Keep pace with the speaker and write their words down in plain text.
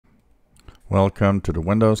Welcome to the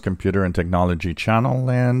Windows Computer and Technology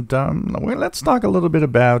channel, and let's talk a little bit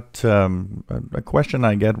about a question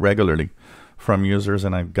I get regularly from users,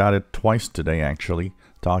 and I've got it twice today actually,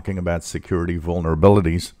 talking about security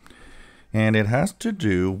vulnerabilities. And it has to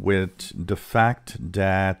do with the fact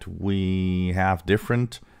that we have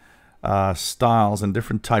different styles and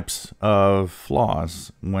different types of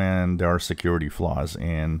flaws when there are security flaws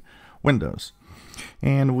in Windows.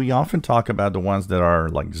 And we often talk about the ones that are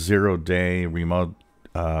like zero-day remote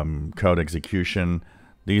code execution.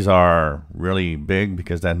 These are really big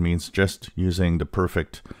because that means just using the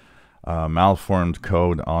perfect malformed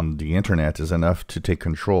code on the internet is enough to take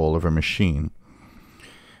control of a machine.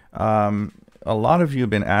 A lot of you have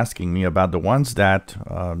been asking me about the ones that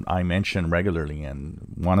I mention regularly,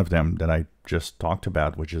 and one of them that I just talked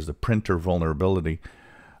about, which is the printer vulnerability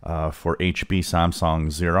for HP, Samsung,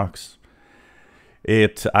 Xerox.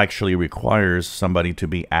 It actually requires somebody to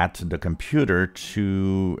be at the computer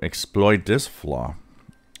to exploit this flaw.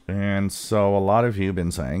 And so a lot of you have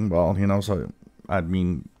been saying, well, so I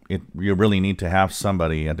mean, you really need to have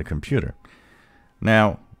somebody at the computer.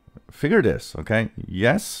 Now, figure this, okay?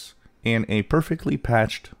 Yes, in a perfectly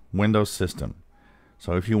patched Windows system.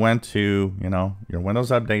 So if you went to, your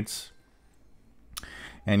Windows updates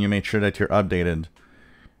and you made sure that you're updated,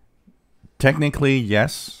 technically,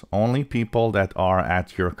 yes, only people that are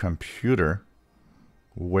at your computer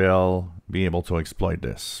will be able to exploit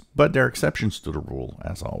this. But there are exceptions to the rule,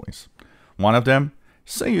 as always. One of them,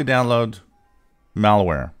 say you download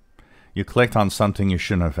malware. You clicked on something you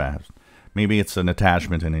shouldn't have had. Maybe it's an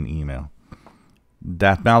attachment in an email.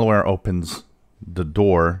 That malware opens the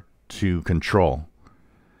door to control.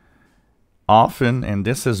 Often, and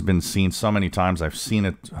this has been seen so many times, I've seen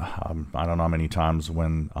it, I don't know how many times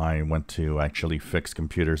when I went to actually fix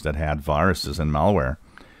computers that had viruses and malware.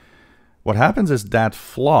 What happens is that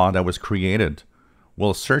flaw that was created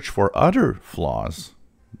will search for other flaws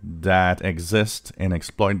that exist and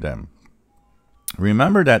exploit them.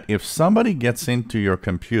 Remember that if somebody gets into your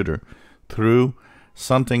computer through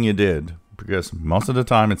something you did, because most of the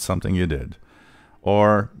time it's something you did,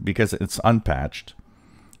 or because it's unpatched,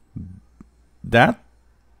 that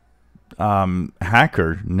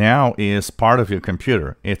hacker now is part of your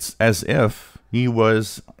computer. It's as if he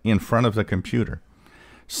was in front of the computer.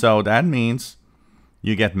 So that means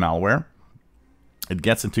you get malware, it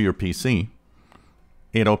gets into your PC,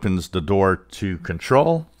 it opens the door to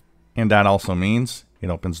control, and that also means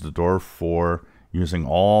it opens the door for using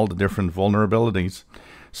all the different vulnerabilities.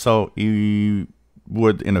 So you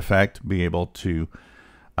would in effect be able to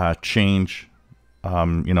change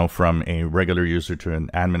from a regular user to an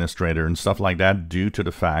administrator and stuff like that due to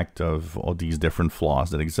the fact of all these different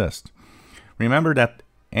flaws that exist. Remember that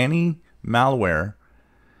any malware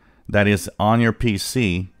that is on your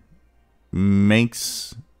PC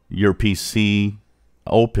makes your PC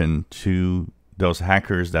open to those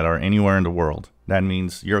hackers that are anywhere in the world. That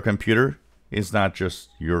means your computer is not just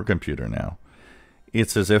your computer now.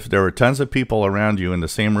 It's as if there are tons of people around you in the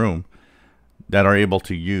same room that are able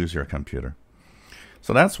to use your computer.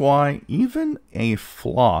 So that's why even a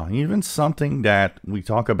flaw, even something that we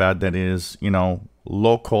talk about that is,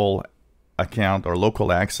 local account or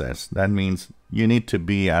local access, that means you need to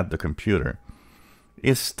be at the computer,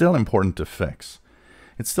 is still important to fix.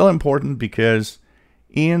 It's still important because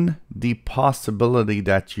in the possibility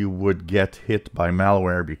that you would get hit by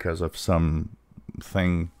malware because of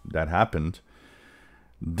something that happened,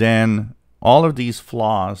 then all of these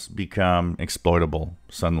flaws become exploitable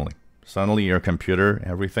suddenly. Suddenly your computer,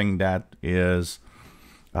 everything that is,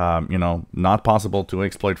 not possible to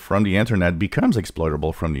exploit from the internet becomes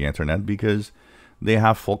exploitable from the internet because they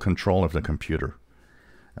have full control of the computer.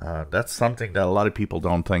 That's something that a lot of people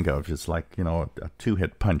don't think of. It's like, a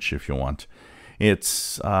two-hit punch, if you want.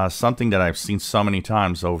 It's something that I've seen so many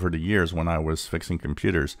times over the years when I was fixing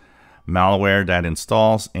computers. Malware that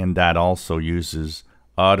installs and that also uses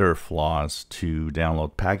other flaws to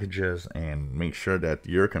download packages and make sure that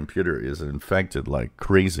your computer is infected like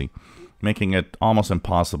crazy, making it almost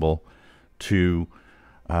impossible to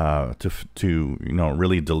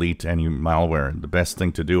really delete any malware. The best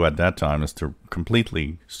thing to do at that time is to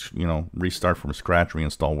completely restart from scratch,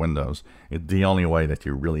 reinstall Windows. It's the only way that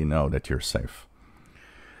you really know that you're safe.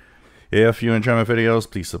 If you enjoy my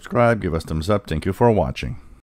videos, please subscribe, give us thumbs up. Thank you for watching.